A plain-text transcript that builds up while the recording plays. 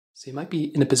So you might be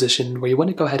in a position where you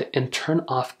want to go ahead and turn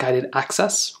off guided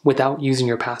access without using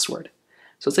your password.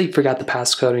 So let's say you forgot the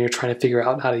passcode and you're trying to figure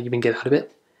out how to even get out of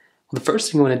it. Well, the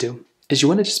first thing you want to do is you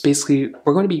want to just basically,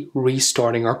 we're going to be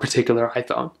restarting our particular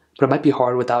iPhone, but it might be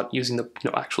hard without using the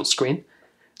actual screen.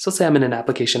 So let's say I'm in an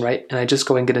application, right? And I just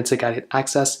go and get into guided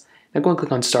access and I go and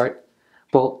click on start.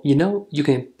 Well, you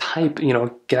can type,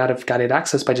 get out of guided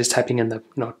access by just typing in the,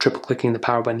 triple clicking the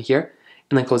power button here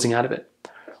and then closing out of it.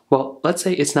 Well, let's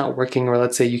say it's not working, or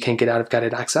let's say you can't get out of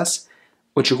guided access.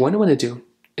 What you're going to want to do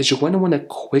is you're going to want to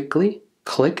quickly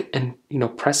click and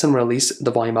press and release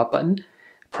the volume up button,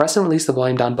 press and release the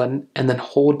volume down button, and then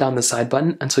hold down the side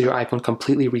button until your iPhone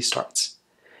completely restarts.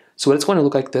 So what it's going to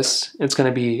look like this, it's going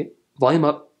to be volume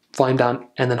up, volume down,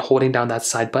 and then holding down that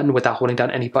side button without holding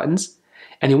down any buttons.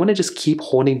 And you want to just keep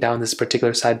holding down this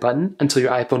particular side button until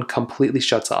your iPhone completely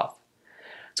shuts off.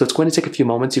 So it's going to take a few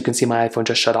moments. You can see my iPhone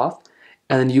just shut off.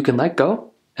 And then you can let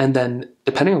go, and then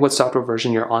depending on what software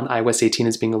version you're on, iOS 18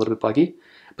 is being a little bit buggy,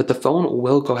 but the phone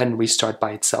will go ahead and restart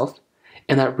by itself,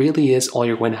 and that really is all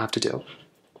you're going to have to do.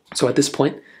 So at this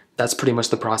point, that's pretty much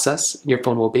the process. Your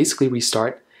phone will basically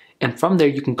restart, and from there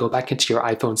you can go back into your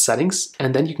iPhone settings,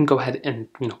 and then you can go ahead and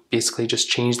basically just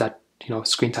change that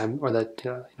screen time or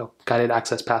that guided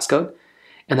access passcode,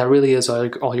 and that really is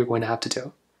all you're going to have to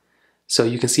do. So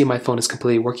you can see my phone is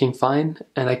completely working fine,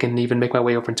 and I can even make my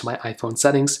way over into my iPhone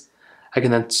settings. I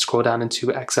can then scroll down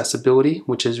into accessibility,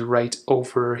 which is right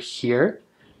over here.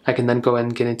 I can then go ahead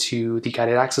and get into the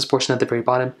guided access portion at the very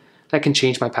bottom. I can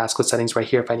change my passcode settings right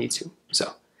here if I need to.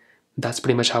 So that's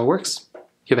pretty much how it works. If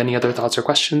you have any other thoughts or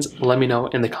questions, let me know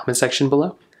in the comment section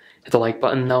below. Hit the like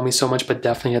button, that would mean so much, but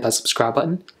definitely hit that subscribe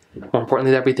button. More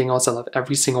importantly than everything else, I love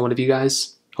every single one of you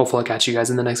guys. Hopefully I'll catch you guys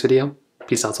in the next video.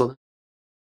 Peace out till then.